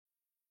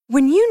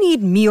When you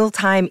need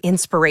mealtime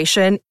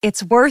inspiration,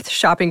 it's worth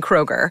shopping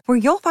Kroger, where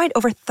you'll find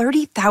over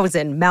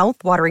 30,000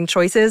 mouth-watering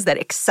choices that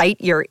excite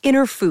your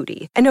inner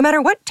foodie. And no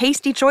matter what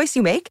tasty choice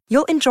you make,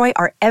 you'll enjoy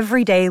our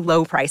everyday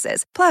low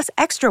prices, plus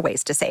extra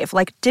ways to save,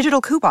 like digital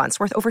coupons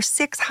worth over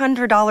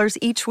 $600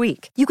 each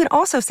week. You can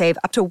also save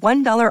up to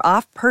 $1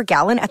 off per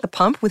gallon at the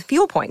pump with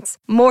fuel points.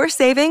 More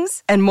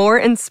savings and more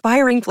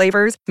inspiring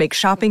flavors make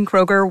shopping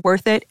Kroger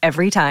worth it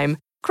every time.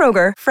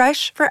 Kroger,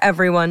 fresh for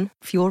everyone.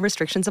 Fuel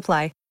restrictions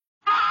apply.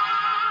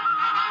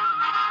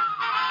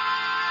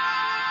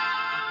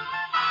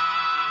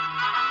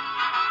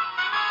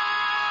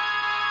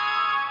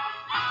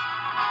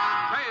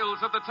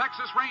 Of the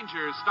Texas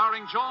Rangers,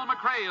 starring Joel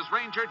McRae as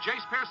Ranger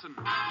Jace Pearson.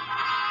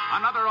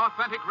 Another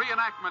authentic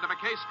reenactment of a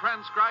case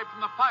transcribed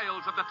from the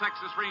files of the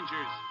Texas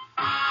Rangers.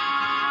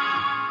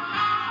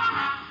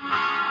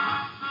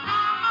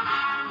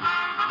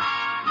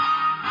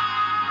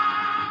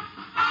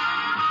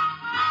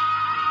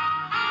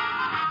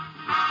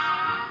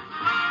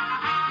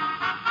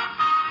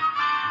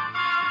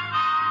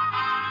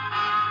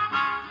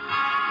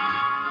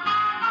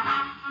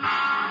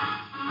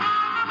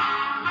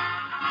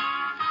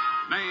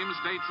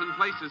 Dates and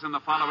places in the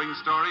following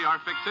story are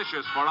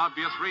fictitious for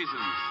obvious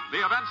reasons.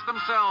 The events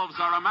themselves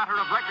are a matter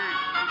of record.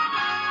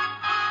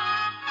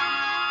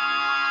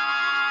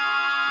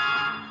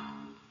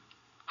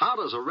 How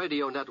does a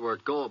radio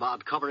network go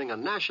about covering a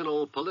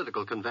national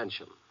political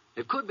convention?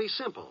 It could be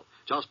simple.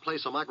 Just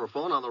place a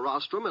microphone on the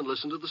rostrum and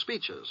listen to the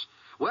speeches.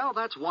 Well,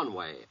 that's one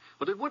way,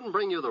 but it wouldn't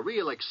bring you the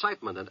real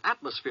excitement and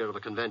atmosphere of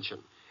a convention.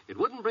 It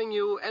wouldn't bring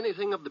you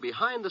anything of the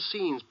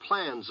behind-the-scenes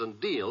plans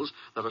and deals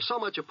that are so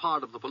much a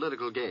part of the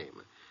political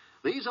game.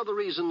 These are the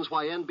reasons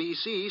why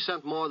NBC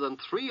sent more than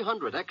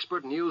 300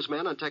 expert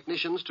newsmen and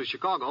technicians to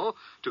Chicago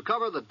to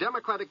cover the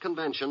Democratic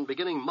Convention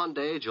beginning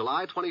Monday,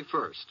 July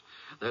 21st.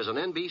 There's an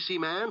NBC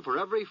man for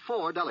every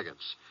 4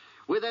 delegates.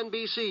 With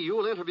NBC,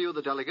 you'll interview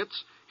the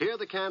delegates, hear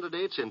the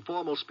candidates'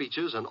 informal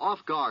speeches and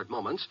off-guard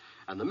moments,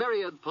 and the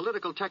myriad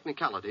political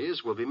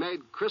technicalities will be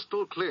made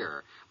crystal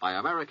clear by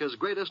America's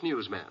greatest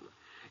newsmen.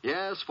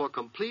 Yes, for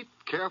complete,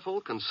 careful,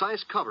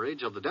 concise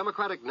coverage of the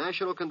Democratic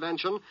National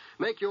Convention,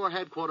 make your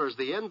headquarters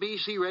the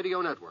NBC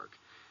Radio Network.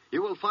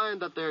 You will find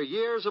that their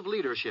years of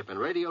leadership in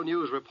radio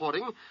news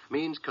reporting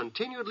means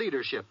continued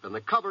leadership in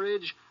the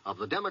coverage of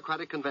the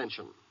Democratic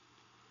Convention.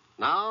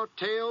 Now,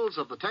 Tales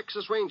of the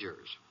Texas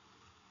Rangers.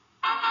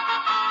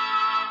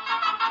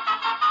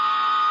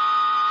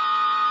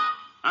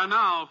 And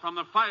now, from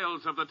the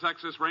files of the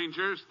Texas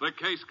Rangers, the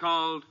case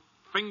called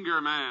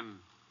Finger Man.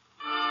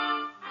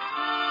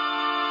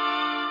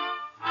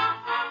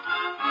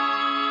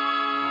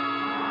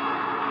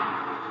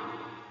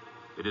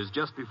 It is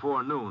just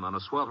before noon on a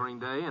sweltering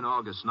day in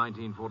August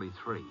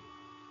 1943.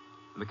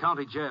 In the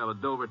county jail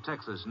at Dover,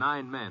 Texas,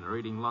 9 men are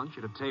eating lunch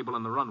at a table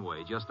on the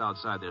runway just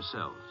outside their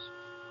cells.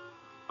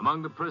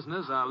 Among the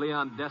prisoners are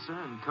Leon Desser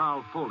and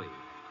Carl Foley,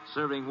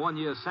 serving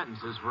 1-year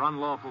sentences for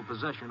unlawful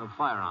possession of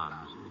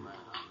firearms.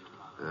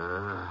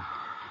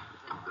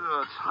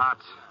 It's hot.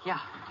 Yeah.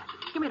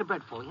 Give me the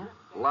bread, Foley, huh?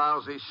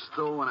 Lousy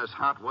stew in this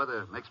hot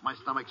weather. Makes my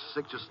stomach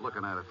sick just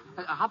looking at it.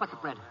 How about the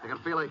bread? I can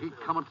feel the heat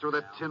coming through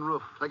that tin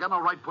roof. They got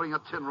no right putting a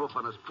tin roof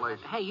on this place.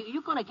 Hey,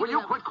 you're going to give Will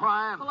you quit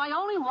crying? Well, I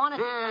only wanted...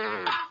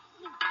 Here.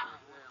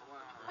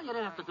 Well, you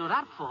didn't have to do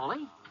that,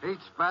 Foley.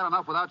 Heat's bad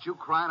enough without you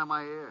crying in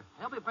my ear.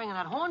 They'll be bringing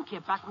that horn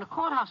kid back from the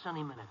courthouse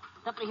any minute.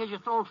 Deputy hears you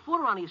throwing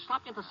food around, he'll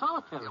slap you into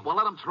solitary. Well,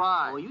 let him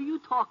try. Oh, you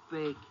talk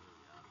big.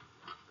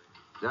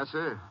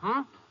 Desser?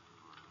 Hmm?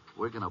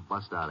 We're going to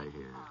bust out of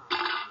here.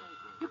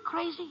 You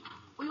crazy?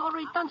 We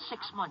already done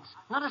 6 months.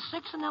 Another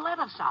 6 and they'll let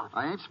us out.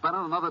 I ain't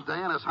spending another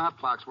day in this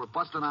hot box. We're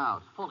busting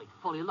out.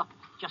 Foley, look.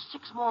 Just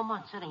 6 more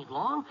months. It ain't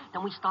long.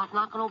 Then we start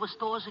knocking over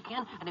stores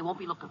again, and they won't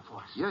be looking for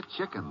us. You're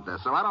chicken,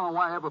 Desser. I don't know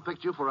why I ever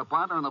picked you for a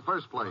partner in the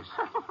first place.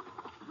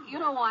 You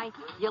know why?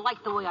 You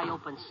like the way I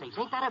open safes.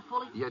 Ain't that it,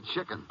 Foley? You're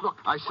chicken. Look.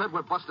 I said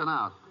we're busting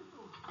out.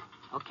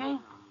 Okay.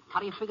 How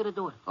do you figure to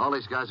do it? All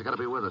these guys have got to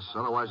be with us.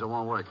 Otherwise, it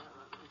won't work.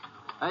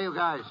 Hey, you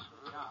guys.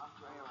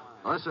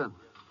 Listen.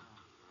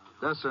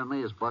 Desser and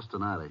me is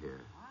busting out of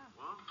here.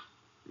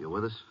 You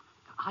with us?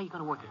 How you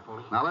going to work it,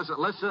 Foley? Now,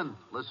 listen.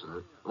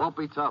 It won't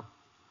be tough.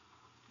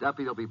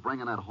 Deputy will be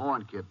bringing that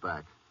horn kid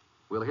back.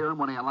 We'll hear him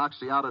when he unlocks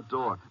the outer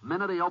door.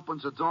 Minute he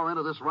opens the door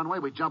into this runway,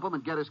 we jump him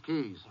and get his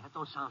keys. Yeah, that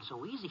don't sound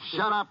so easy.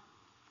 Shut up.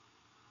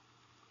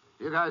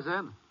 You guys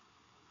in?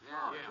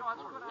 Yeah.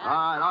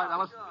 All right. Now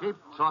let's keep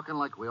talking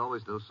like we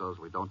always do so as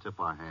we don't tip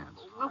our hands.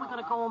 Where are we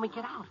going to go when we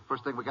get out?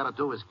 First thing we got to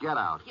do is get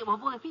out. Yeah, well,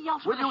 if he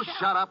yells for Will the you sheriff...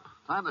 shut up?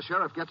 Time the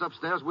sheriff gets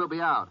upstairs, we'll be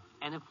out.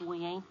 And if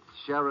we ain't?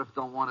 Sheriff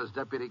don't want his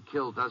deputy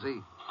killed, does he?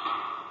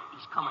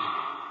 He's coming.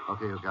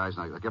 Okay, you guys,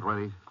 now get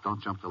ready.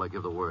 Don't jump till I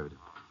give the word.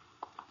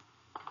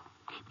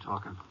 Keep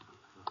talking.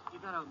 You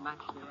got a match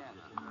there?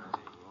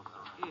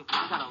 Here, you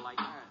got a light.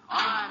 All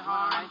right,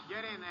 Horace,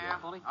 get in there.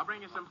 I'll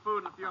bring you some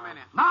food in a few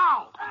minutes.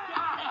 Now!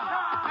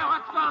 Hey,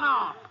 what's going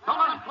on? Don't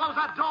let him close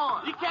that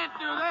door. You can't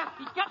do this.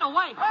 He's getting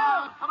away.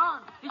 Come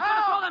on. He's going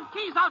to throw them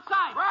keys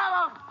outside.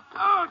 Grab him.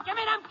 Oh, give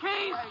me them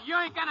keys. Hey, you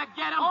ain't gonna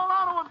get him. Hold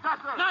on to him,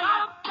 Dexter. No,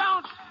 you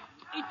don't.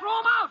 He threw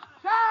him out.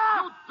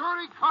 Sheriff! You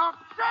dirty cop!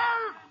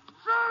 Sheriff!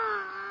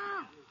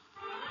 Sheriff!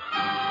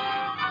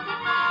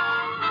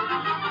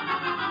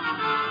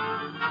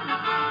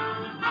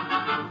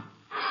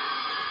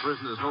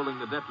 Prisoners holding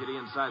the deputy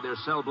inside their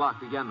cell block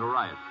began to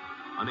riot.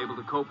 Unable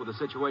to cope with the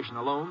situation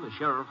alone, the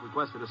sheriff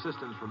requested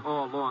assistance from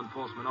all law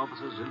enforcement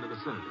officers in the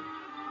vicinity.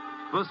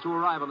 First to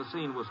arrive on the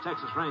scene was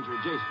Texas Ranger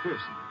Jace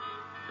Pearson.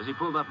 As he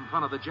pulled up in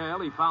front of the jail,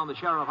 he found the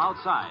sheriff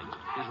outside,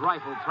 his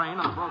rifle trained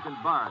on broken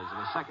bars of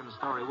a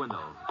second-story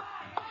window.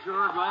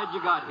 Sure glad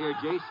you got here,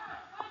 Jace.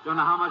 Don't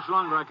know how much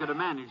longer I could have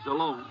managed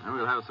alone. And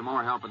we'll have some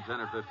more help in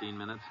 10 or 15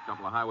 minutes. A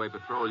couple of highway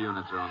patrol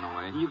units are on the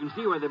way. You can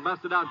see where they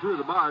busted out two of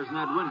the bars in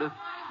that window.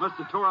 Must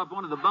have tore up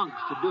one of the bunks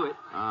to do it.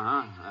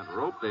 Uh-huh. That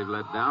rope they've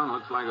let down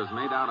looks like it was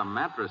made out of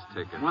mattress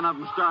ticket. One of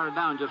them started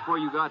down just before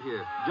you got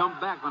here. Jumped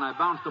back when I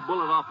bounced a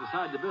bullet off the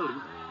side of the building.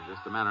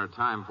 Just a matter of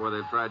time before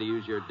they've tried to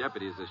use your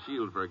deputy as a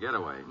shield for a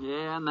getaway.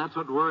 Yeah, and that's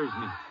what worries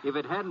me. If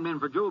it hadn't been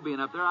for Joe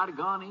being up there, I'd have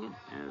gone in.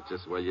 Yeah, it's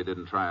just well you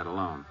didn't try it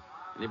alone.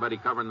 Anybody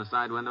covering the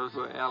side windows?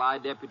 Well, I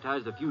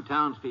deputized a few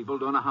townspeople.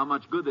 Don't know how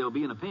much good they'll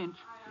be in a pinch.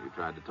 You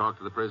tried to talk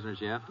to the prisoners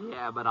yet?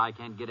 Yeah, but I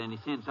can't get any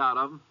sense out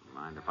of them.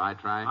 Mind if I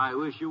try? I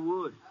wish you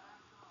would.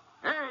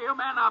 Hey, you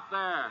men up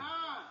there.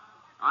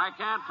 I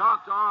can't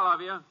talk to all of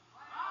you.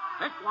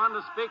 Pick one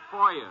to speak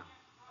for you.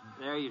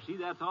 There, you see,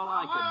 that's all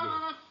I could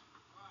get.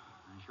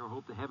 I sure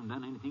hope they haven't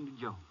done anything to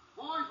Joe.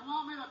 Boys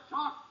want me to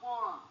talk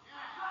for them.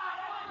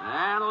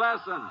 Then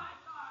listen.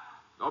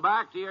 Go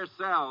back to your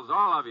cells,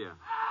 all of you.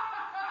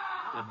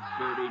 The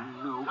dirty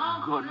no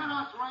Don't good. forget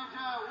us,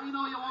 Ranger. We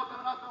know you won't do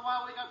nothing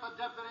while we got the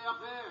deputy up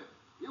here.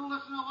 You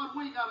listen to what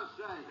we got to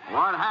say.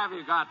 What have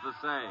you got to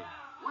say?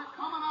 We're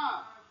coming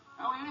out,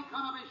 and we ain't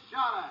going to be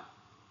shot at.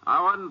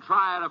 I wouldn't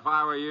try it if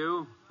I were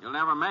you. You'll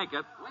never make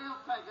it. We'll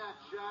take that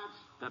chance.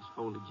 That's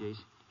Foley, Jace.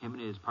 Him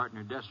and his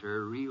partner, Dester,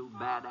 are real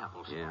bad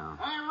apples. Yeah.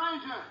 Hey,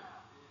 Ranger,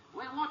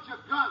 we want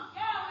your guns.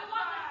 Yeah, we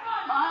want the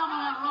gun. Tie them to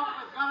that rope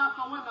we've got out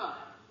the window.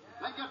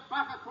 Then get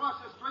back across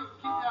the street and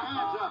keep your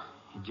hands up.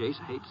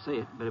 Jace, I hate to say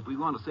it, but if we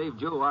want to save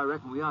Joe, I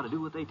reckon we ought to do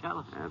what they tell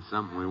us. That's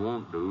something we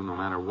won't do no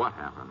matter what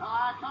happens. All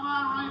right, come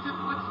on, Ranger.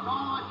 Quit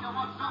stalling like you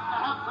want something to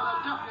happen to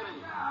the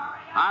deputy.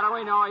 How do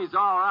we know he's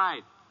all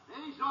right?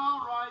 He's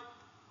all right.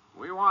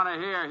 We want to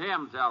hear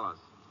him tell us.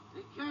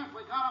 He can't.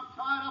 We got him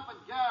tied up and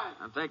gagged.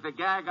 And take the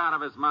gag out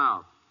of his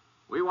mouth.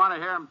 We want to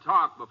hear him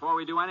talk before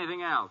we do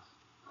anything else.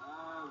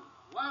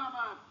 Wait a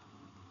minute.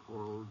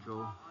 Poor old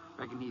Joe.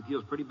 Reckon he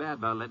feels pretty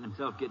bad about letting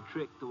himself get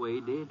tricked the way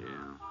he did.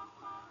 Yeah.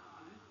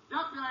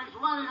 Deputy's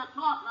ready to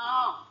talk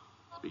now.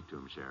 Speak to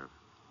him, Sheriff.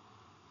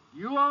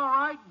 You all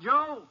right,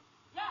 Joe?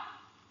 Yeah,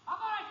 I'm all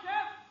right,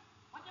 Sheriff.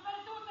 What you better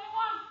do what they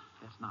want.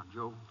 That's not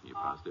Joe. You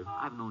positive?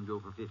 I've known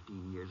Joe for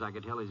 15 years. I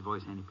could tell his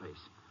voice any place.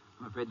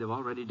 I'm afraid they've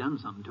already done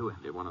something to him.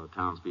 Get one of the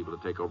townspeople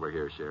to take over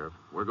here, Sheriff.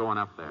 We're going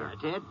up there.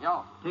 Ted?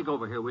 Yo. Take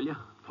over here, will you?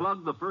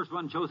 Plug the first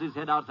one shows his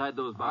head outside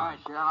those bars.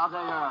 Sheriff, I'll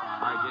tell you. All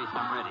right, Jace,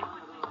 I'm ready.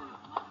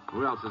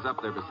 Who else is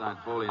up there besides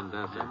Foley and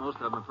Yeah, Dester? most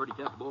of them are pretty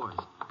tough boys.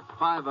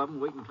 5 of them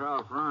waiting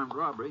trial for armed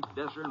robbery.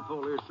 Dester and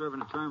Foley are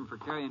serving a term for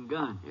carrying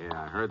guns. Yeah,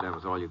 I heard that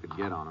was all you could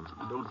get on them.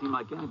 It don't seem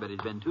like anybody's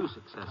been too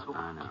successful.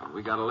 I know.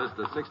 We got a list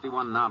of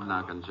 61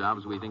 knob-knocking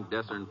jobs we think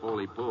Dester and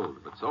Foley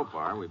pulled. But so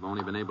far, we've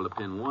only been able to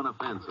pin one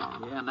offense on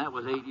them. Yeah, and that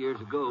was 8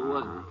 years ago,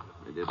 wasn't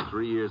They did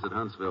 3 years at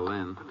Huntsville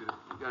then.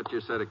 You got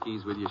your set of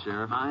keys with you,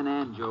 Sheriff? it? Mine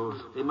and Joe's.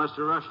 They must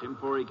have rushed him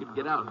before he could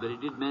get out, but he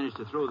did manage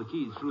to throw the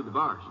keys through the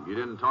bars. You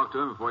didn't talk to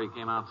him before he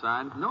came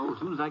outside? No, as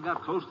soon as I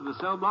got close to the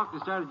cell block, they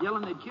started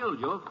yelling they'd kill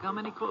Joe if he come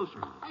any closer.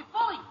 Hey,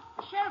 Foley,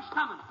 the sheriff's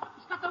coming.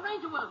 He's got the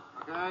ranger with him.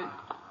 Okay.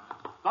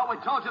 Thought we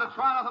told you to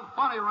try nothing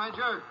funny,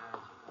 Ranger.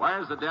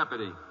 Where's the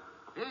deputy?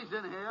 He's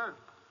in here.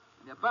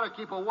 And you better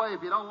keep away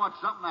if you don't want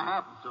something to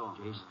happen to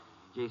him.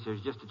 Jace,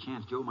 there's just a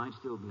chance Joe might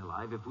still be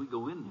alive. If we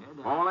go in there,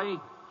 then... Foley,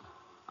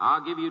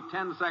 I'll give you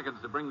 10 seconds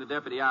to bring the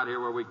deputy out here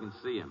where we can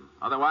see him.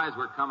 Otherwise,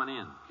 we're coming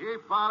in.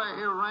 Keep out of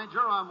here,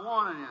 Ranger. I'm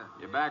warning you.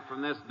 You're back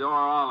from this door,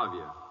 all of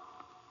you.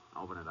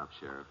 Open it up,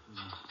 Sheriff.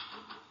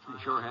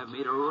 They sure have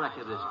made a wreck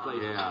of this place.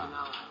 Yeah.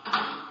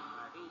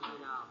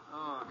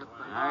 Oh, get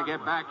the Now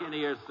get back into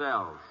your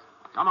cells.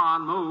 Come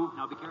on, move.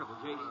 Now, be careful,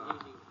 Jace.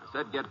 I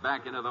said get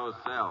back into those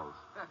cells.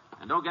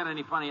 And don't get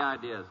any funny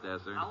ideas,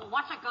 Dester. Now,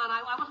 what's a gun?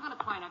 I wasn't going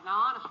to try that.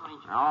 Now, honest,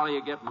 Ranger. Now, all of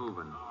you get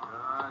moving.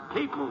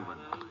 Keep moving.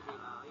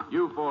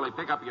 You, Foley,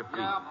 pick up your feet.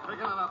 Yeah, I'm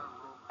picking it up.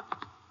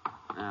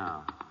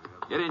 Now,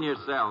 get in your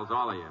cells,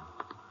 all of you.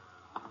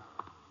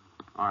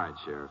 All right,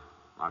 Sheriff.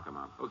 Lock them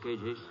up. Okay,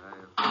 Jace.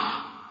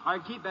 All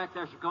right, keep back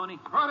there, Ciccone.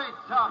 Pretty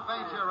tough,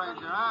 ain't you,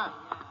 Ranger, huh?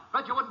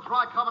 Bet you wouldn't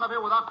try coming up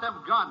here without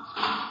them guns.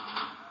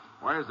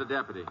 Where's the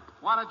deputy?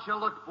 Why don't you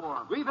look for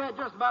him? We've had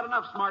just about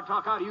enough smart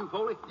talk out of you,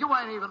 Foley. You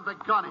ain't even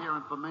begun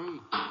hearing from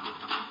me.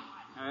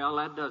 Well,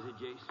 that does it,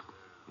 Jace.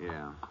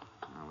 Yeah.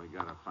 Now, we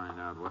got to find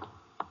out what...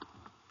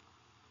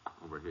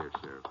 Over here,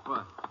 Sheriff.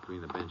 What?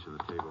 Between the bench and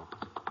the table.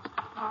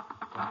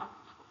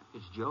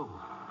 It's Joe.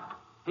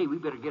 Hey, we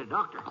better get a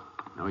doctor.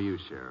 No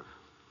use, Sheriff.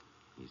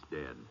 He's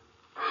dead.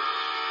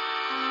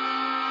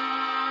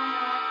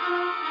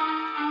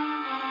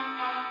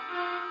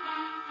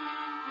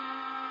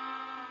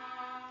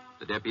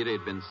 deputy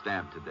had been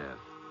stabbed to death.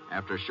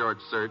 After a short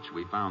search,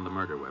 we found the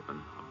murder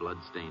weapon, a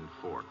blood-stained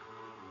fork.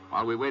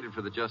 While we waited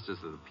for the justice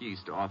of the peace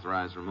to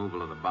authorize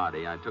removal of the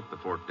body, I took the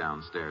fork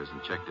downstairs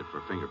and checked it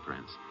for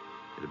fingerprints.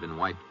 It had been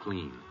wiped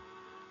clean.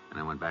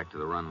 Then I went back to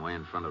the runway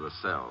in front of the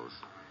cells.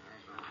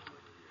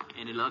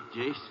 Any luck,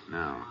 Jace?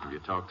 No. Have you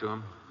talked to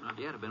him? Not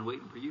yet. I've been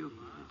waiting for you.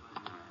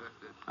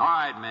 All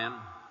right, men.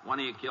 One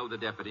of you killed the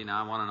deputy.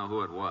 Now I want to know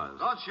who it was.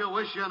 Don't you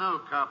wish you knew,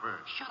 Copper?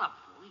 Shut up,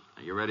 Foley.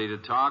 Are you ready to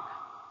talk?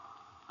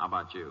 How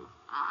about you?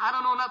 I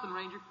don't know nothing,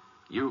 Ranger.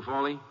 You,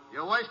 Foley?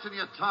 You're wasting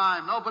your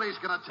time. Nobody's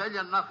going to tell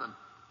you nothing.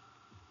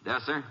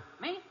 Desser?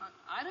 Me?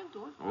 I didn't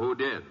do it. Who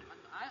did?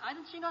 I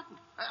didn't see nothing.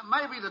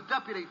 Maybe the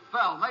deputy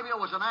fell. Maybe it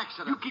was an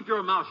accident. You keep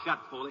your mouth shut,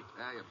 Foley.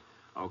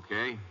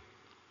 Okay.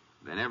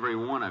 Then every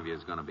one of you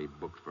is going to be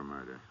booked for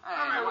murder.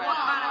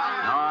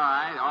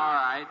 Hey, All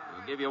right.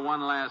 We'll give you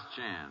one last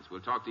chance.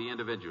 We'll talk to you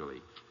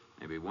individually.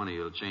 Maybe one of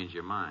you will change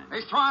your mind.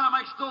 He's trying to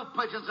make stool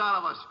pigeons out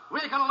of us.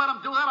 We ain't going to let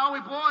him do that, are we,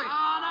 boys?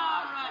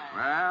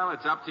 Well,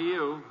 it's up to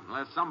you.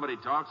 Unless somebody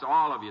talks,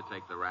 all of you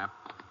take the rap.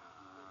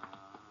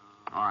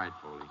 All right,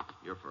 Foley.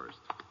 You're first.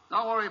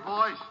 Don't worry,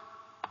 boys.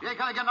 You ain't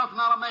going to get nothing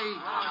out of me.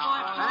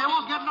 And he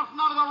won't get nothing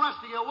out of the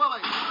rest of you, will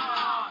he?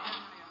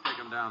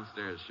 Take him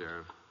downstairs,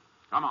 Sheriff.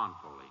 Come on,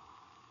 Foley.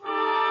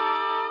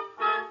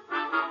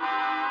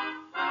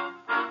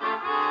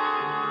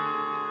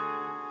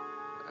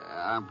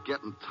 I'm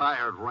getting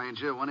tired,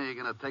 Ranger. When are you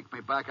going to take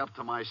me back up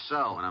to my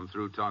cell? When I'm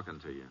through talking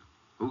to you.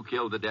 Who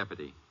killed the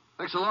deputy?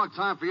 Takes a long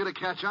time for you to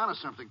catch on to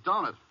something,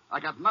 don't it? I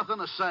got nothing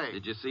to say.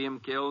 Did you see him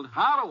killed?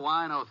 How do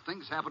I know?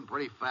 Things happen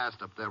pretty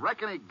fast up there.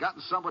 Reckon he got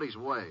in somebody's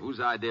way. Whose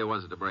idea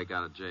was it to break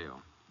out of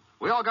jail?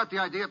 We all got the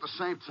idea at the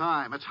same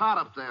time. It's hot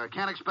up there.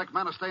 Can't expect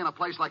men to stay in a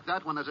place like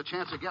that when there's a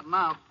chance of getting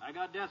out. I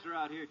got Desser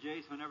out here,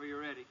 Jace, whenever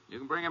you're ready. You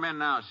can bring him in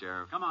now,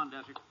 Sheriff. Come on,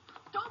 Desser.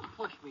 Don't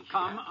push me,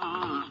 Come Sheriff.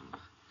 on.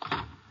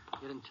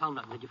 You didn't tell him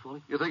nothing, did you,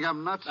 Foley? You think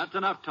I'm nuts? That's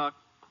enough talk.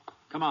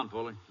 Come on,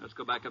 Foley. Let's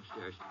go back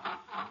upstairs.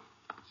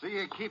 See,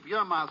 you keep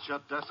your mouth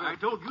shut, Desser. I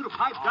told you to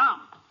pipe down.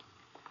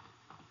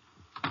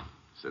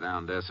 Sit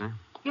down, Desser.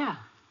 Yeah,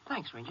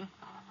 thanks, Ranger.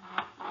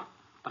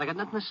 But I got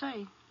nothing to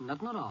say.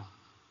 Nothing at all.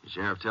 The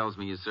sheriff tells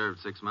me you served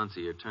 6 months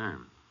of your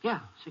term.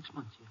 Yeah, 6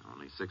 months, yeah.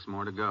 Only 6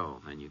 more to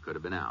go, then you could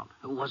have been out.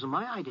 It wasn't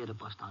my idea to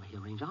bust out of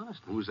here, Ranger,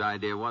 honestly. Whose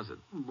idea was it?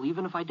 Well,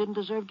 even if I didn't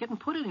deserve getting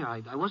put in here,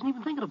 I wasn't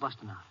even thinking of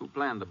busting out. Who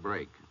planned the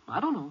break? I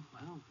don't know.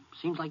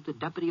 Seems like the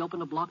deputy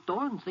opened a blocked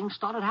door and things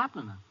started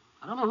happening.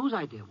 I don't know whose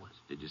idea it was.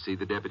 Did you see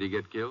the deputy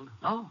get killed?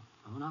 No,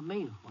 not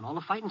me. When all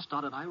the fighting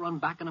started, I run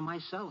back into my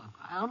cell.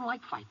 I don't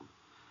like fighting.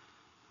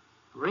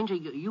 Ranger,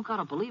 you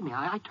gotta believe me.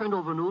 I turned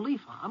over a new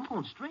leaf. I'm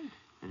going straight.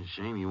 It's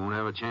a shame you won't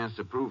have a chance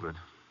to prove it.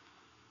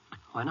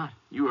 Why not?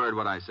 You heard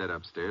what I said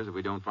upstairs. If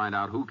we don't find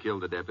out who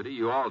killed the deputy,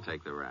 you all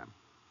take the rap.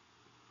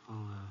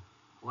 Well,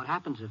 what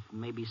happens if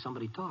maybe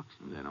somebody talks?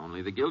 Then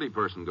only the guilty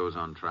person goes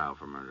on trial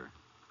for murder.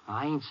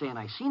 I ain't saying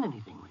I seen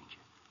anything, Ranger.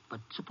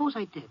 But suppose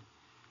I did.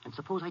 And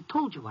suppose I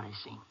told you what I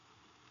seen.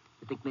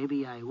 You think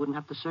maybe I wouldn't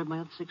have to serve my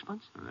other 6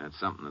 months? That's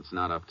something that's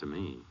not up to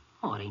me.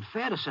 Oh, it ain't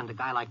fair to send a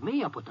guy like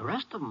me up with the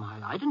rest of them.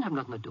 I didn't have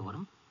nothing to do with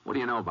him. What do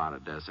you know about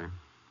it, Desser?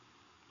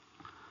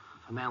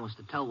 If a man was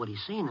to tell what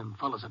he's seen, them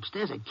fellas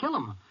upstairs, they'd kill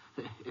him.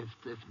 If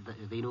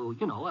they knew,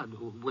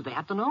 would they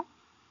have to know?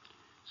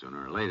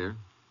 Sooner or later,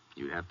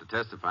 you'd have to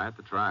testify at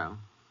the trial.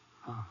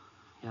 Oh,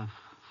 yeah,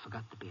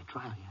 forgot to be a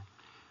trial yet.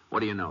 What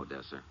do you know,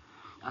 Desser?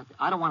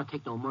 I don't want to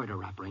take no murder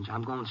rap, Ranger.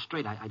 I'm going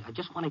straight. I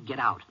just want to get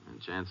out.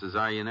 And chances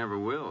are you never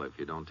will if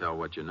you don't tell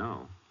what you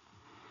know.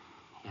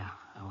 Yeah.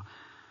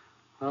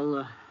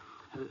 Well,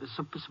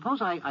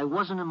 suppose I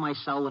wasn't in my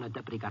cell when a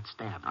deputy got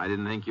stabbed. I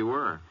didn't think you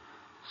were.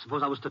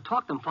 Suppose I was to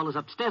talk them fellas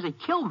upstairs, they'd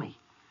kill me.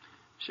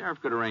 Sheriff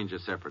could arrange a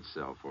separate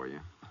cell for you.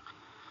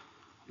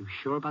 You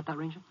sure about that,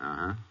 Ranger?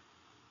 Uh-huh.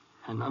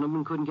 And none of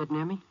them couldn't get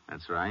near me?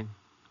 That's right.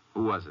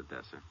 Who was it,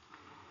 Desser?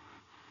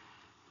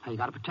 Now, you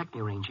gotta protect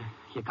me, Ranger.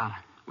 You gotta.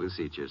 We'll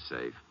see that you're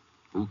safe.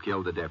 Who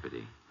killed the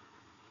deputy?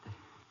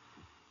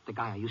 The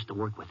guy I used to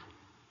work with.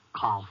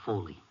 Carl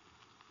Foley.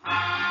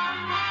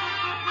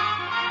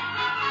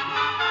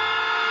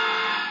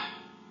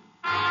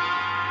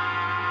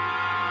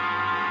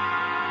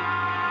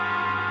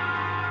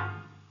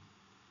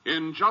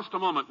 In just a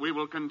moment, we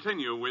will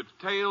continue with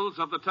Tales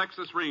of the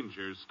Texas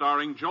Rangers,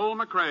 starring Joel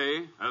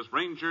McCrea as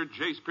Ranger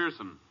Jace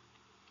Pearson.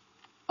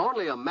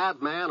 Only a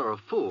madman or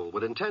a fool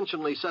would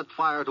intentionally set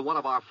fire to one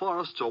of our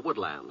forests or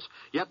woodlands.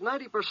 Yet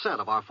 90%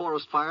 of our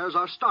forest fires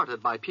are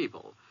started by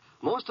people.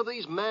 Most of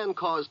these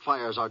man-caused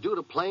fires are due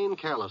to plain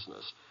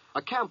carelessness.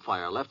 A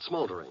campfire left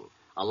smoldering,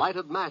 a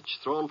lighted match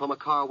thrown from a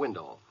car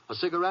window, a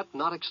cigarette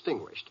not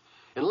extinguished.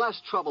 In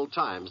less troubled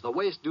times, the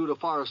waste due to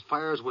forest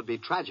fires would be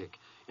tragic.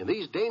 In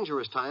these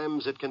dangerous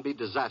times, it can be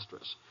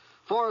disastrous.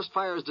 Forest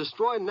fires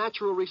destroy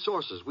natural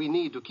resources we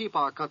need to keep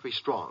our country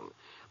strong.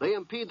 They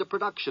impede the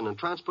production and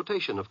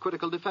transportation of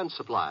critical defense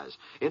supplies,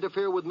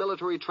 interfere with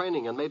military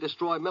training, and may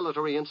destroy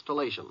military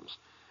installations.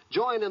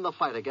 Join in the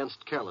fight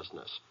against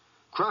carelessness.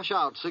 Crush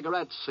out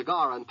cigarettes,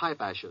 cigar, and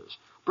pipe ashes.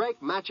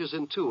 Break matches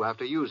in two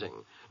after using.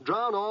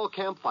 Drown all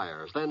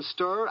campfires, then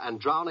stir and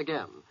drown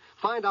again.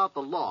 Find out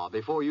the law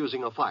before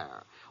using a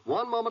fire.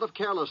 One moment of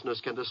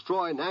carelessness can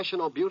destroy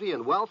national beauty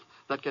and wealth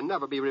that can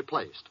never be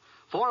replaced.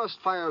 Forest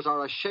fires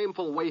are a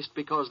shameful waste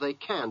because they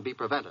can be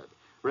prevented.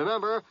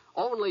 Remember,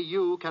 only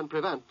you can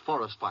prevent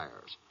forest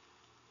fires.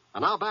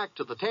 And now back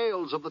to the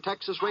tales of the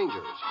Texas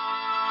Rangers.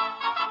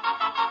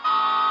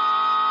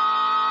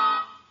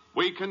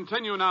 We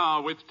continue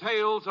now with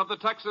Tales of the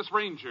Texas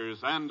Rangers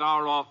and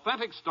our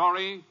authentic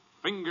story,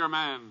 Finger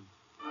Man.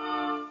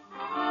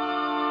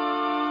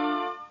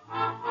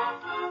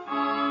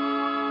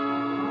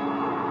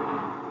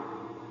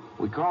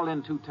 We called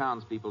in two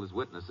townspeople as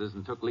witnesses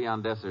and took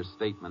Leon Desser's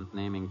statement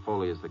naming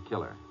Foley as the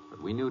killer.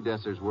 But we knew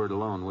Desser's word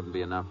alone wouldn't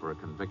be enough for a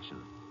conviction.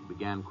 We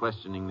began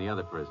questioning the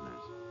other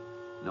prisoners.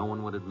 No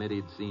one would admit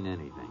he'd seen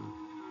anything.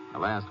 The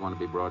last one to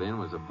be brought in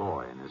was a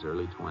boy in his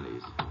early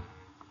 20s.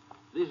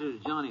 This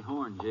is Johnny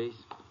Horn, Jace.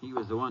 He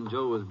was the one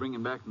Joe was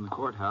bringing back from the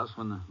courthouse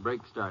when the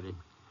break started.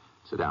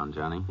 Sit down,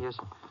 Johnny. Yes,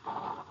 sir.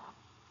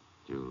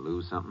 Did you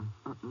lose something?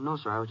 No,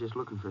 sir. I was just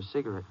looking for a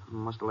cigarette.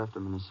 Must have left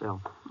them in the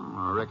cell. Oh,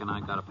 I reckon I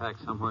got a pack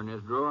somewhere in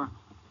this drawer.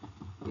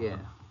 Yeah.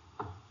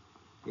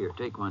 Here,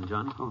 take one,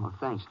 Johnny. Oh,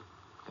 thanks.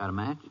 Got a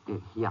match?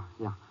 Yeah.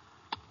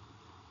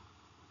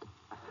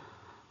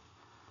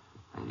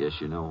 I guess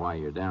you know why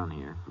you're down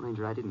here.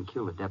 Ranger, I didn't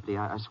kill the deputy.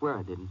 I swear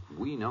I didn't.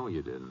 We know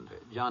you didn't.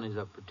 Johnny's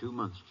up for 2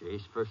 months,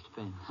 Jace. First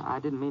offense. I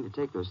didn't mean to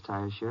take those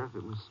tires, Sheriff.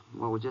 It was,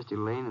 with just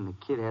Elaine and the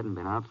kid hadn't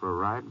been out for a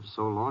ride for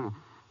so long.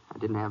 I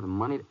didn't have the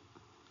money to...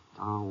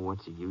 Oh,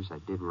 what's the use? I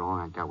did wrong.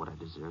 I got what I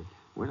deserved.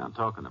 We're not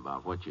talking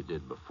about what you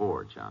did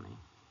before, Johnny.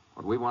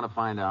 What we want to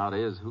find out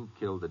is who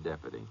killed the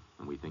deputy,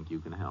 and we think you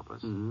can help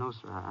us. No,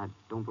 sir. I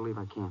don't believe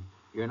I can.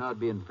 You're not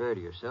being fair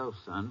to yourself,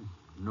 son,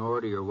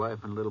 nor to your wife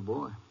and little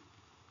boy.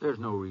 There's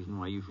no reason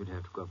why you should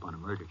have to go up on a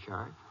murder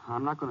charge.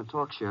 I'm not going to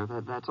talk, Sheriff.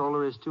 That's all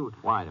there is to it.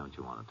 Why don't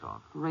you want to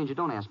talk? Ranger,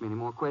 don't ask me any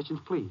more questions,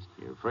 please.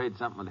 You're afraid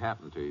something would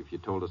happen to you if you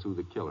told us who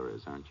the killer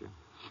is, aren't you?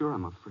 Sure,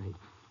 I'm afraid.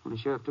 When the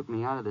sheriff took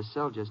me out of the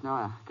cell just now,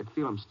 I could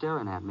feel them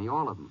staring at me,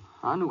 all of them.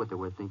 I knew what they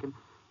were thinking.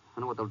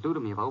 I know what they'll do to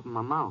me if I open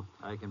my mouth.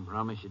 I can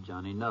promise you,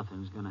 Johnny,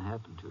 nothing's going to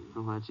happen to you.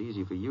 Oh, that's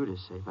easy for you to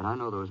say, but I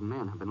know those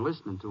men. I've been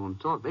listening to them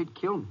talk. They'd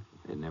kill me.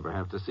 They'd never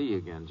have to see you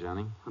again,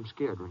 Johnny. I'm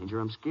scared, Ranger.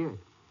 I'm scared.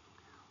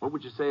 What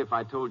would you say if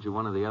I told you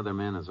one of the other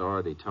men has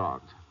already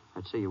talked?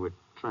 I'd say you were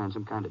trying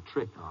some kind of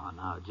trick. Oh,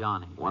 now,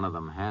 Johnny. One of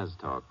them has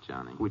talked,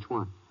 Johnny. Which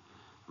one?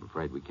 I'm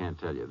afraid we can't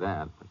tell you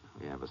that, but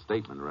we have a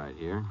statement right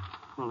here.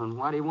 Well, then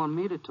why do you want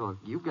me to talk?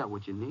 You've got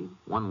what you need.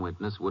 One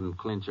witness wouldn't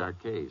clinch our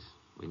case.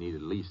 We need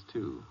at least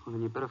two. Well,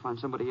 then you better find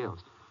somebody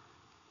else.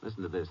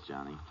 Listen to this,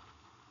 Johnny.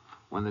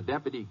 When the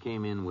deputy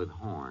came in with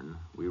Horn,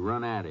 we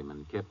run at him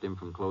and kept him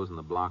from closing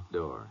the block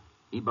door.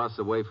 He busts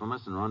away from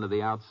us and run to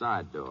the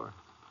outside door.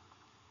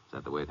 Is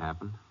that the way it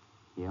happened?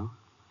 Yeah.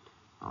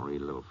 I'll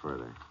read a little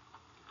further.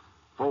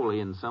 Foley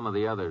and some of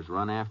the others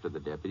run after the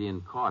deputy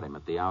and caught him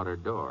at the outer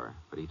door.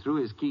 But he threw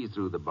his keys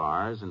through the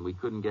bars and we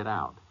couldn't get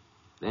out.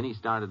 Then he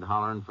started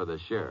hollering for the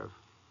sheriff.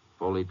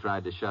 Foley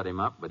tried to shut him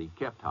up, but he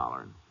kept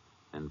hollering.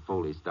 Then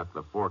Foley stuck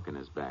the fork in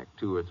his back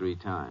 2 or 3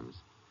 times.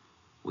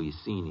 We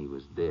seen he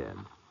was dead.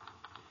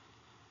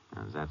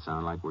 Now, does that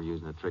sound like we're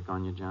using a trick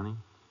on you, Johnny?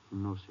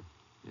 No,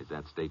 sir. Is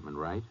that statement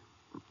right?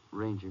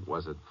 Ranger.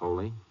 Was it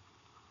Foley?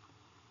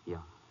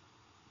 Yeah.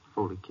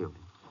 Foley killed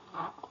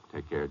him.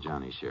 Take care of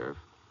Johnny, Sheriff.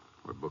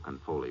 We're booking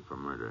Foley for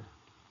murder.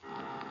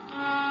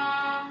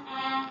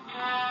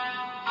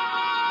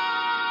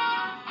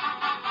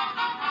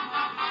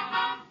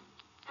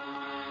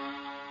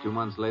 2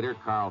 months later,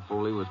 Carl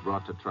Foley was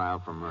brought to trial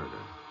for murder.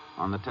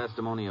 On the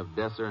testimony of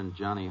Desser and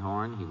Johnny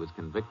Horn, he was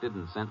convicted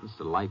and sentenced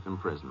to life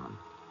imprisonment.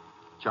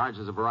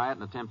 Charges of riot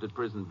and attempted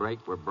prison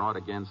break were brought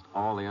against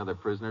all the other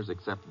prisoners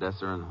except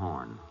Desser and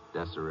Horn.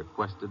 Desser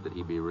requested that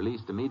he be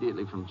released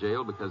immediately from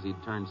jail because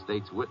he'd turned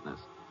state's witness.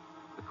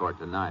 The court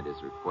denied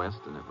his request,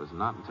 and it was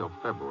not until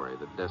February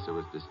that Desser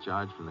was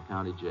discharged from the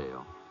county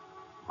jail.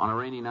 On a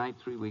rainy night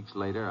 3 weeks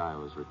later, I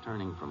was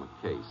returning from a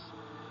case.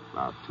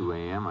 About 2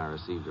 a.m., I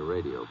received a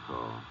radio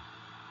call.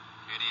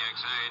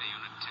 KTXA to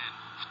Unit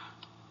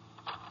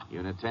 10.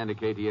 Unit 10 to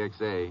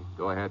KTXA.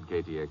 Go ahead,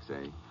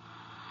 KTXA.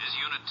 Is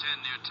Unit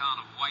 10 near town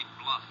of White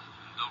Bluff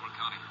in Dover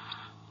County?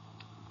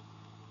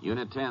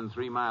 Unit 10,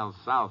 3 miles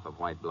south of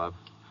White Bluff.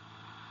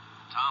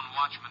 Town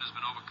watchman has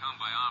been overcome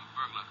by armed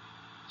burglar.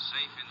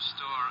 Safe in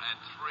store at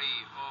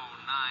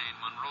 309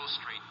 Monroe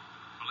Street.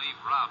 Believe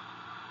robbed.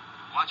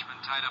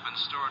 Watchman tied up in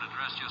store at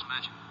address just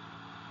mentioned.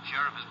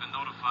 Sheriff has been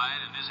notified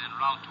and is en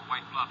route to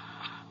White Bluff.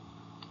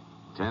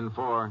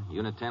 10-4.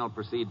 Unit 10 will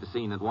proceed to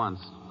scene at once.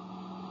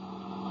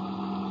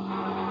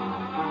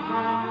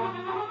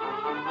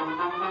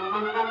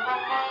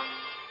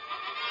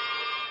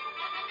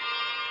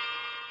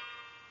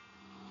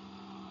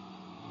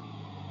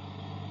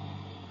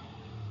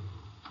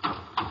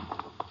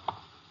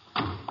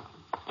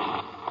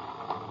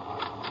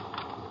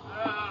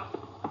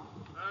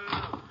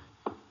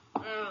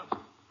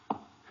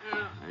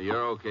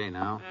 You're okay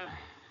now.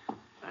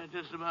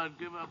 just about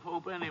give up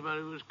hope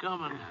anybody was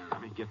coming.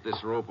 Let me get this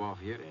rope off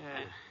here.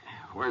 Yeah.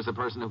 Where's the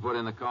person who put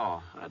in the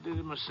call? I did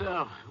it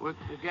myself. Worked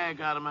the gag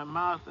out of my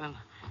mouth, and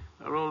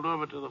I rolled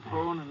over to the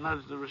phone and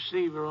nudged the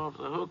receiver off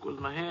the hook with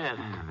my head.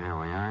 There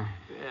we are.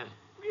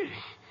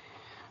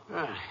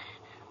 Yeah.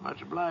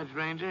 Much obliged,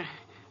 Ranger.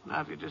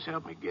 Now, if you just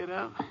help me get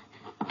up.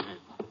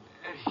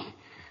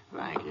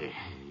 Thank you.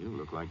 You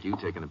look like you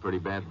taking a pretty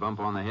bad bump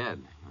on the head.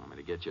 You want me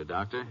to get you a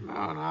doctor? No,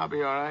 I'll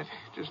be all right.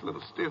 Just a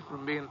little stiff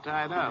from being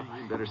tied up.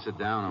 You better sit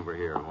down over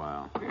here a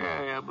while.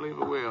 Yeah, I believe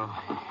I will.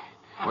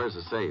 Where's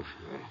the safe?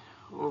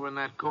 Over in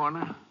that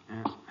corner.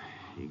 Yeah.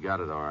 You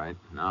got it all right.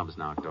 Knob's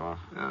knocked off.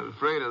 I was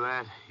afraid of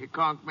that. He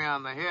conked me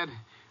on the head.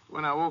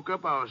 When I woke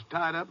up, I was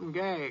tied up and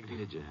gagged.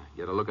 Did you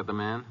get a look at the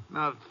man?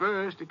 Not at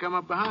first. He come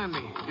up behind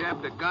me,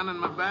 jabbed a gun in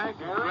my back,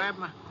 and grabbed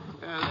my...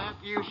 that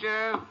you,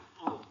 Sheriff?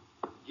 Oh,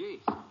 geez.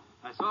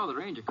 I saw the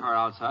ranger car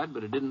outside,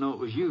 but I didn't know it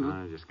was you.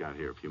 I just got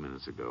here a few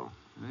minutes ago.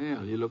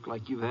 Well, you look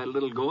like you've had a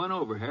little going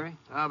over, Harry.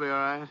 I'll be all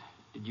right.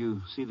 Did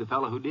you see the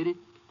fellow who did it?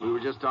 We were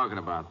just talking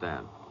about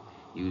that.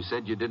 You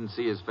said you didn't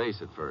see his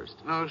face at first.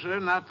 No, sir,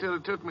 not till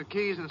he took my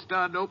keys and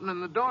started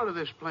opening the door to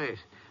this place.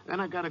 Then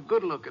I got a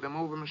good look at him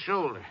over my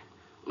shoulder.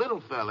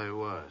 Little fella he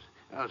was.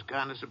 I was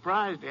kind of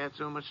surprised he had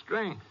so much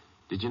strength.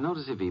 Did you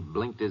notice if he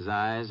blinked his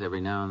eyes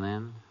every now and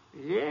then?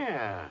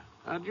 Yeah.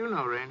 How'd you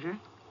know, Ranger?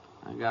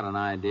 I got an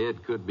idea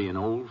it could be an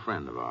old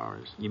friend of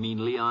ours. You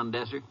mean Leon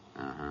Desser?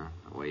 Uh-huh.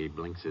 The way he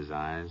blinks his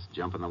eyes,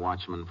 jumping the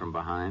watchman from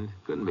behind.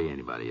 Couldn't be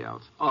anybody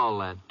else. All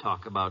that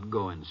talk about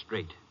going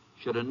straight.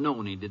 Should have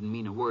known he didn't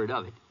mean a word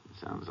of it. It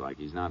sounds like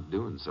he's not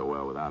doing so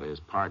well without his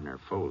partner,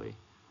 Foley.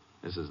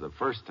 This is the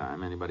first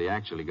time anybody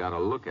actually got a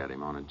look at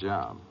him on a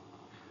job.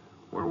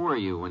 Where were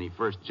you when he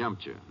first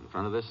jumped you? In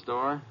front of this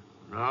store?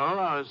 No,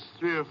 I was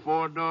 3 or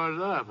 4 doors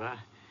up. I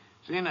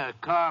seen a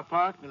car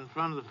parked in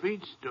front of the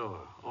feed store.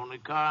 Only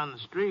car on the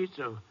street,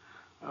 so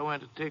I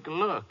went to take a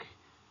look.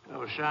 I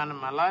was shining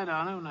my light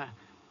on him, and I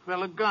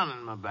felt a gun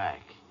in my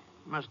back.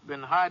 He must have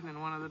been hiding in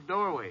one of the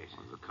doorways.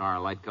 Was the car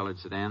a light-colored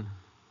sedan?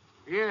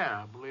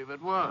 Yeah, I believe it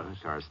was.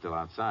 The car's still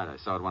outside. I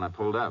saw it when I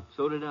pulled up.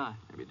 So did I.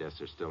 Maybe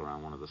Desser's still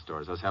around one of the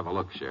stores. Let's have a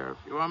look, Sheriff.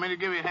 You want me to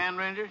give you a hand,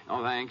 Ranger?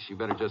 Oh, thanks. You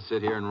better just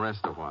sit here and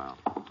rest a while.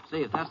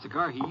 Say, if that's the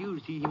car he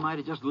used, he might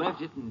have just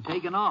left it and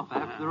taken off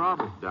after the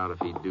robbery. Doubt if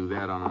he'd do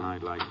that on a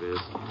night like this.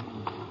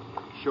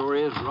 Sure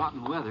is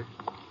rotten weather.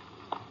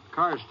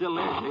 Car's still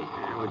there, see?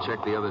 Yeah, we'll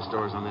check the other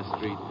stores on this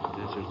street.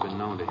 Desser's been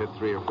known to hit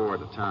 3 or 4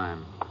 at a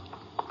time.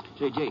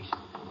 Say, Jace,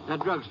 that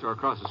drugstore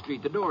across the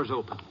street, the door's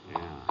open.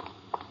 Yeah.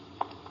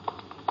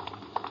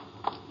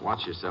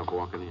 Watch yourself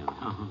walking in.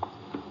 Uh-huh.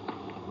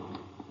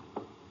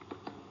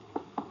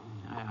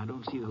 I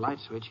don't see the light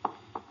switch.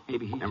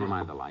 Maybe he... Never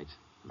mind the lights.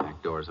 The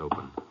back door's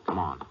open. Come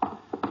on.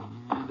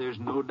 Yeah, there's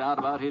no doubt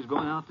about his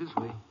going out this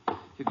way.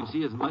 You can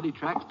see his muddy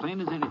tracks plain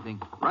as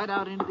anything. Right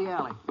out into the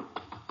alley.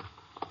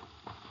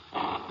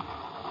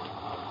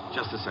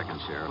 Just a second,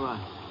 Sheriff. What?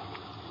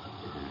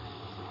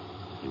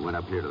 He went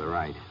up here to the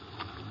right.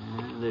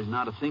 There's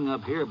not a thing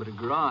up here but a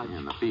garage.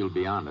 And the field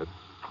beyond it.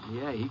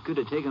 Yeah, he could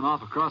have taken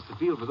off across the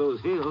field for those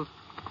hills.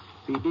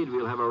 If he did,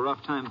 we'll have a rough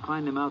time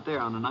finding him out there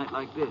on a night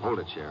like this. Hold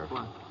it, Sheriff.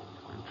 What?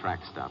 The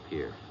tracks stop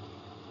here.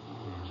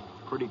 It's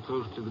pretty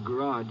close to the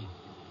garage.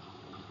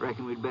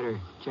 Reckon we'd better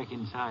check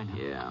inside.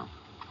 Yeah.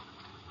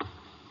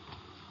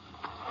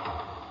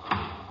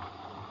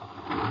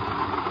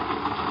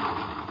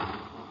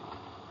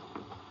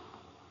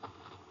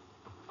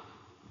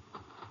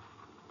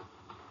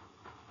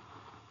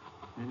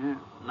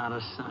 Not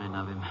a sign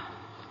of him.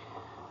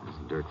 This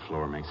dirt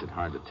floor makes it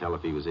hard to tell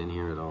if he was in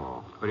here at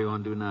all. What do you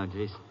want to do now,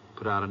 Jace?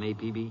 Put out an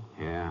APB?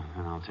 Yeah,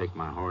 and I'll take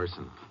my horse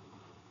and...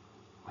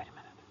 Wait a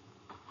minute.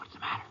 What's the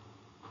matter?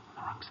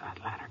 The wrong side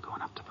ladder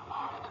going up to the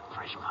loft.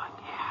 Fresh mud.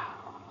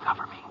 Yeah.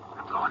 Cover me.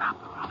 I'm going up.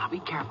 Now be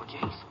careful,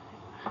 Jace.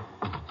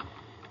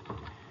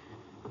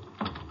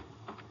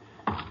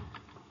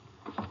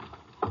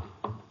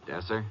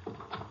 Desser?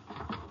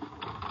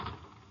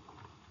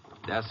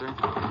 Desser?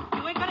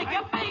 You ain't gonna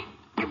get me.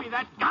 Give me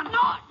that gun. No.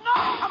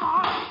 Come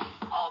on.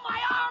 Oh, my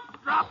arm.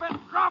 Drop it.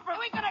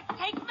 You ain't gonna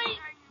take me.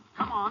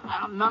 Come on,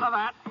 now. None of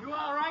that. You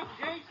all right,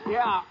 Jace?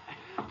 Yeah.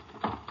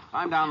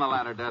 Climb down the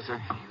ladder,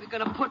 Desser. You're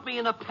gonna put me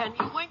in a pen.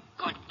 You ain't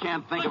good.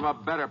 Can't think of a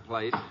better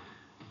place.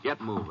 Get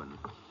moving.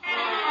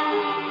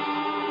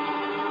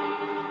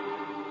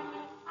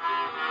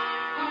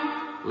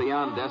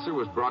 Leon Desser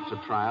was brought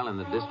to trial in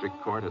the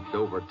district court at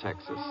Dover,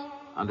 Texas.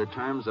 Under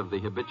terms of the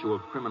Habitual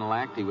Criminal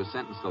Act, he was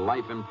sentenced to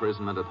life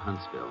imprisonment at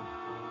Huntsville.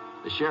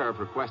 The sheriff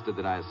requested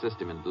that I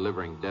assist him in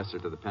delivering Desser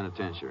to the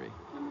penitentiary.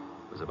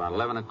 It was about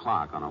 11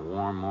 o'clock on a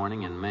warm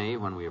morning in May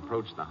when we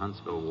approached the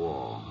Huntsville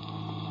wall.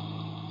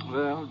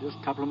 Well, just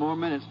a couple of more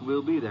minutes and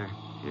we'll be there.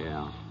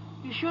 Yeah,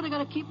 You sure they're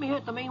gonna keep me here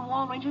at the main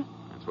wall, Ranger?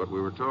 that's what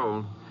we were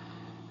told.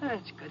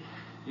 That's good.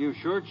 You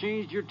sure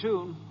changed your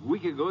tune. A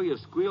week ago, you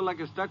squealed like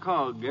a stuck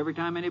hog every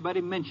time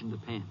anybody mentioned the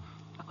pen.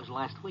 That was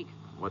last week.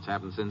 What's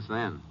happened since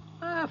then?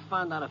 I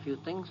found out a few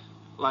things.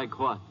 Like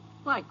what?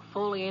 Like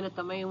Foley ain't at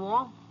the main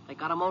wall. They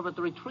got him over at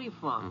the retrieve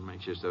farm. What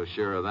makes you so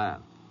sure of that?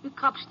 You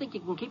cops think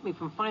you can keep me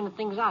from finding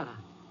things out,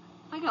 huh?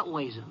 I got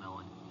ways of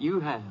knowing. You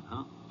have,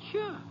 huh?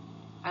 Sure.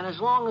 And as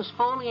long as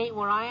Foley ain't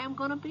where I am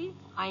gonna be,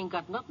 I ain't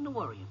got nothing to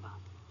worry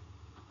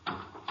about.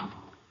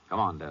 Come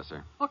on,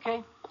 Desser.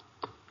 Okay.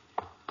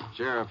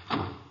 Sheriff,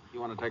 you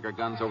want to take our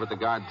guns over at the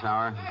guard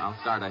tower? I'll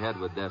start ahead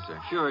with Desser.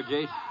 Sure,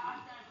 Jace.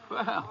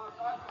 Well,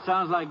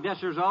 sounds like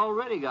Desser's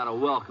already got a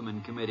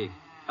welcoming committee.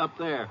 Up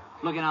there,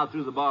 looking out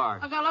through the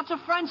bars. I got lots of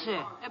friends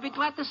here. They'll be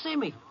glad to see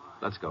me.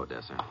 Let's go,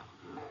 Desser.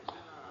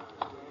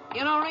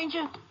 You know,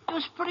 Ranger, you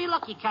was pretty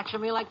lucky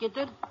catching me like you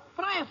did.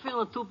 But I ain't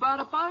feeling too bad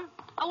about it.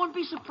 I wouldn't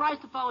be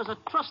surprised if I was a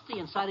trustee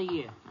inside a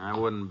year. I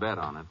wouldn't bet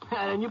on it.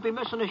 And you'd be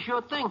missing a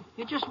sure thing.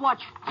 You just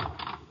watch.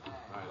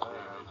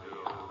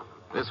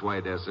 This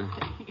way, Desser.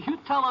 You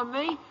telling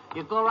me?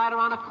 You go right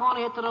around the corner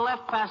here to the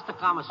left past the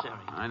commissary.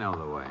 I know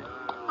the way.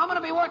 I'm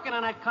going to be working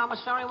in that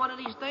commissary one of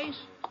these days.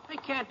 They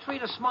can't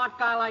treat a smart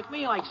guy like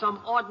me like some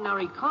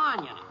ordinary con,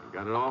 you know. You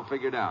got it all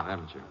figured out,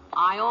 haven't you?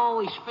 I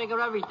always figure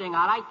everything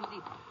out.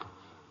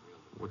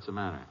 What's the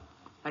matter?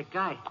 That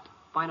guy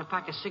buying a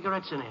pack of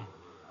cigarettes in there.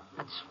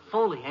 That's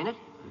Foley, ain't it?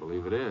 I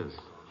believe it is.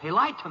 He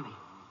lied to me.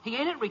 He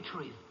ain't at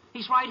Retrieve.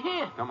 He's right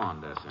here. Come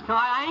on, Desser. No,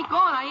 I ain't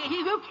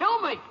going. He'll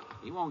kill me.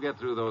 He won't get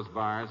through those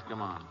bars.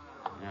 Come on.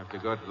 You have to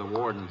go to the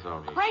warden's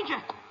office.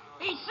 Ranger,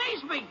 he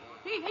sees me.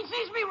 He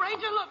sees me,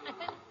 Ranger. Look.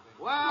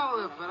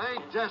 Well, if it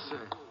ain't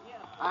Desser.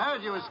 I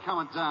heard you was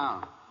coming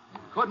down.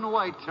 Couldn't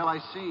wait till I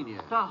seen you.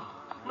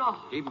 No.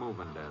 Keep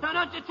moving, Desser.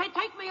 No,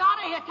 take me out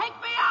of here. Take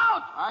me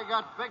out. I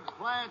got big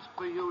plans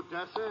for you,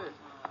 Desser.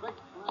 Big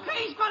plans.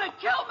 He's going to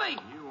kill me.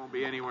 You won't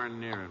be anywhere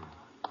near him.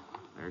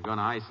 They're going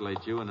to isolate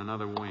you in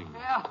another wing.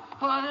 Yeah,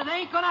 well, it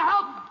ain't going to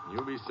help.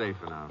 You'll be safe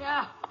enough.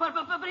 Yeah, but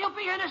he'll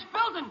be in this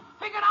building,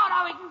 figuring out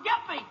how he can get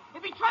me.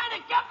 He'll be trying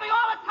to get me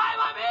all the time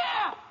I'm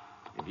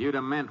here. If you'd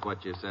have meant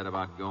what you said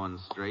about going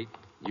straight,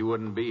 you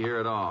wouldn't be here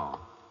at all.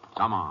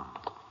 Come on.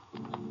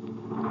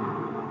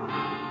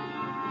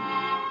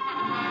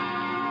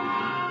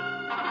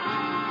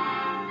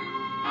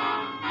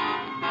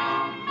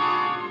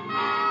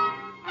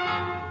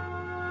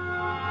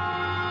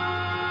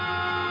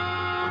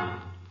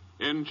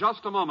 In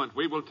just a moment,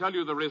 we will tell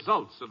you the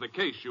results of the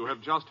case you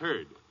have just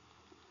heard.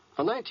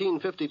 The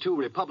 1952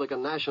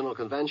 Republican National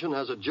Convention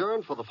has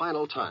adjourned for the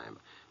final time.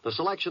 The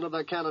selection of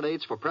their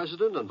candidates for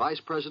president and vice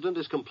president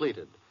is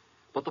completed.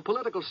 But the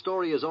political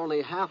story is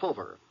only half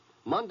over.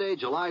 Monday,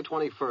 July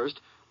 21st,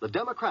 the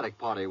Democratic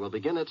Party will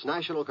begin its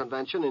national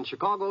convention in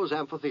Chicago's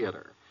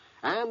amphitheater.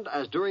 And,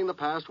 as during the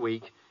past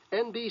week,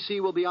 NBC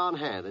will be on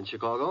hand in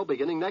Chicago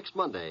beginning next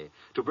Monday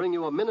to bring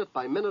you a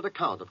minute-by-minute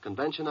account of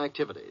convention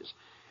activities.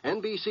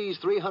 NBC's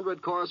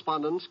 300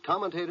 correspondents,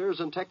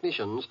 commentators, and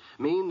technicians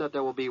mean that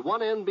there will be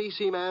one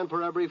NBC man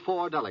for every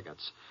 4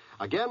 delegates.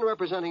 Again,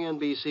 representing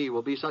NBC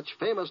will be such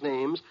famous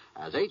names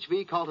as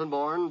H.V.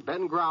 Kaltenborn,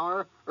 Ben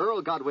Grauer,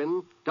 Earl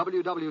Godwin,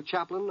 W.W.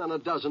 Chaplin, and a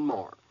dozen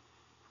more.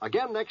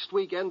 Again, next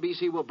week,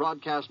 NBC will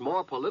broadcast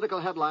more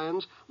political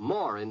headlines,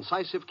 more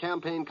incisive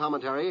campaign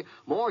commentary,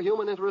 more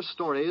human interest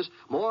stories,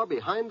 more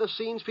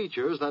behind-the-scenes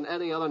features than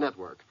any other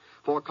network.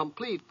 For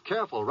complete,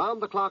 careful,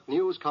 round-the-clock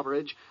news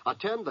coverage,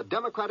 attend the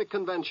Democratic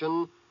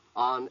Convention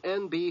on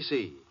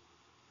NBC.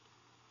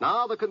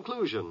 Now, the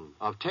conclusion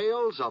of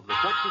Tales of the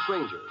Texas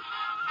Rangers.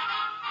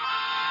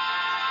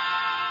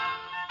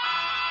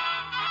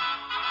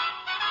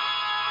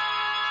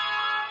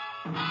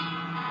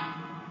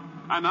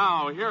 And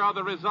now, here are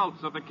the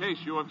results of the case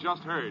you have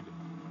just heard.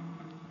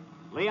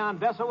 Leon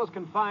Desser was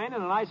confined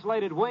in an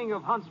isolated wing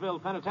of Huntsville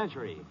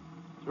Penitentiary.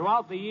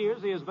 Throughout the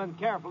years, he has been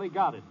carefully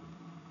guarded.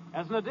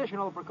 As an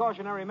additional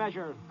precautionary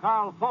measure,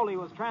 Carl Foley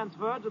was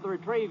transferred to the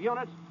retrieve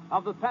unit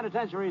of the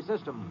penitentiary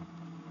system.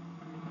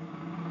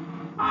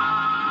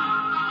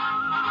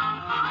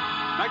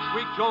 Next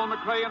week, Joel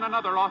McCrea in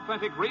another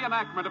authentic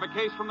reenactment of a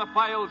case from the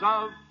files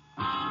of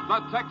the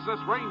Texas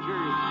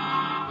Rangers.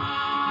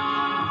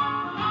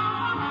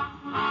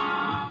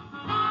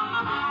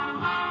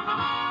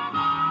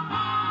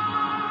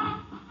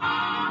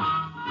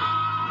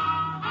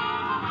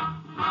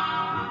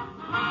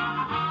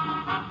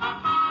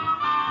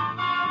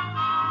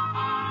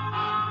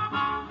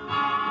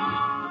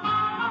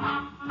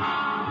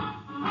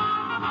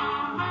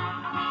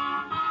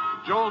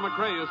 Joel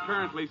McCrea is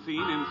currently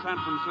seen in San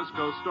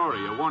Francisco Story,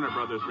 a Warner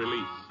Brothers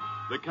release.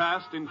 The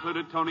cast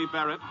included Tony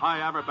Barrett, Hy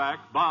Averback,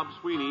 Bob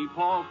Sweeney,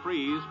 Paul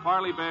Frees,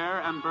 Parley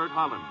Bear, and Bert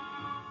Holland.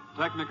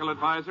 Technical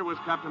advisor was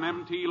Captain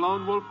M.T.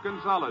 Lone Wolf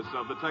Gonzalez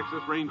of the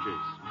Texas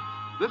Rangers.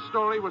 This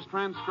story was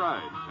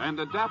transcribed and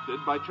adapted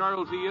by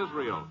Charles E.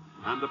 Israel,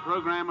 and the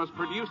program was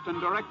produced and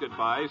directed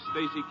by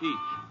Stacy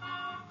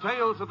Keach.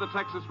 Tales of the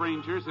Texas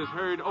Rangers is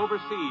heard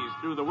overseas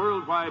through the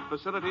worldwide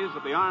facilities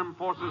of the Armed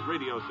Forces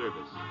Radio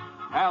Service.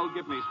 Hal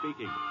Gibney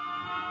speaking.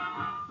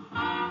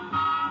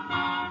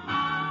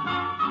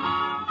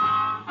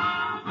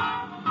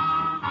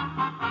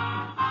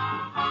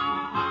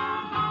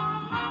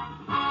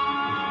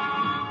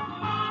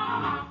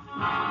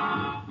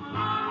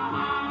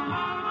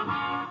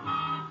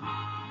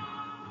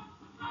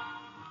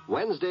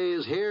 Wednesday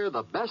is here,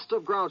 the best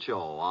of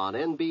Groucho on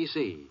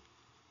NBC.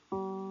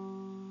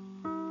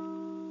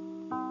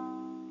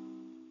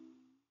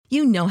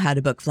 know how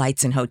to book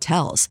flights and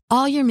hotels.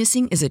 All you're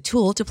missing is a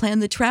tool to plan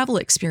the travel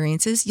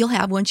experiences you'll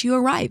have once you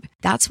arrive.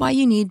 That's why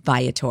you need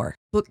Viator.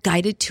 Book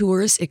guided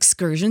tours,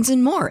 excursions,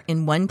 and more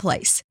in one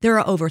place. There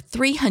are over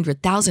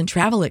 300,000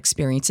 travel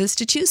experiences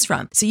to choose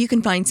from, so you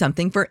can find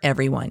something for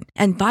everyone.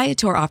 And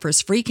Viator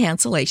offers free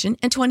cancellation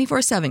and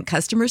 24/7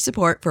 customer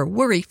support for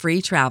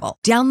worry-free travel.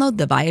 Download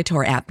the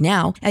Viator app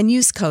now and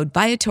use code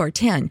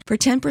Viator10 for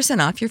 10%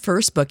 off your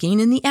first booking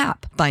in the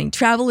app. Find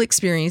travel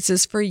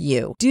experiences for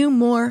you. Do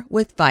more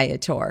with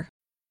Viator.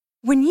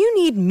 When you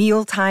need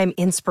mealtime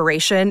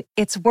inspiration,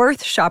 it's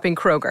worth shopping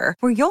Kroger,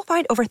 where you'll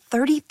find over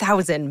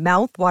 30,000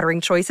 mouth-watering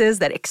choices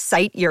that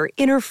excite your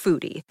inner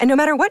foodie. And no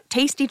matter what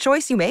tasty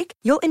choice you make,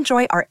 you'll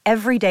enjoy our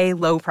everyday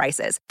low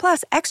prices,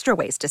 plus extra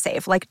ways to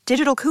save, like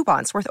digital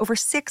coupons worth over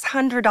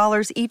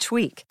 $600 each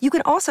week. You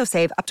can also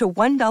save up to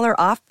 $1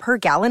 off per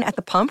gallon at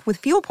the pump with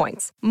fuel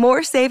points.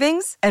 More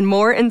savings and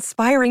more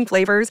inspiring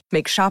flavors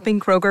make shopping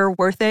Kroger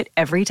worth it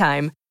every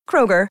time.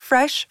 Kroger,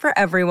 fresh for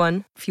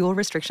everyone. Fuel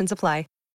restrictions apply.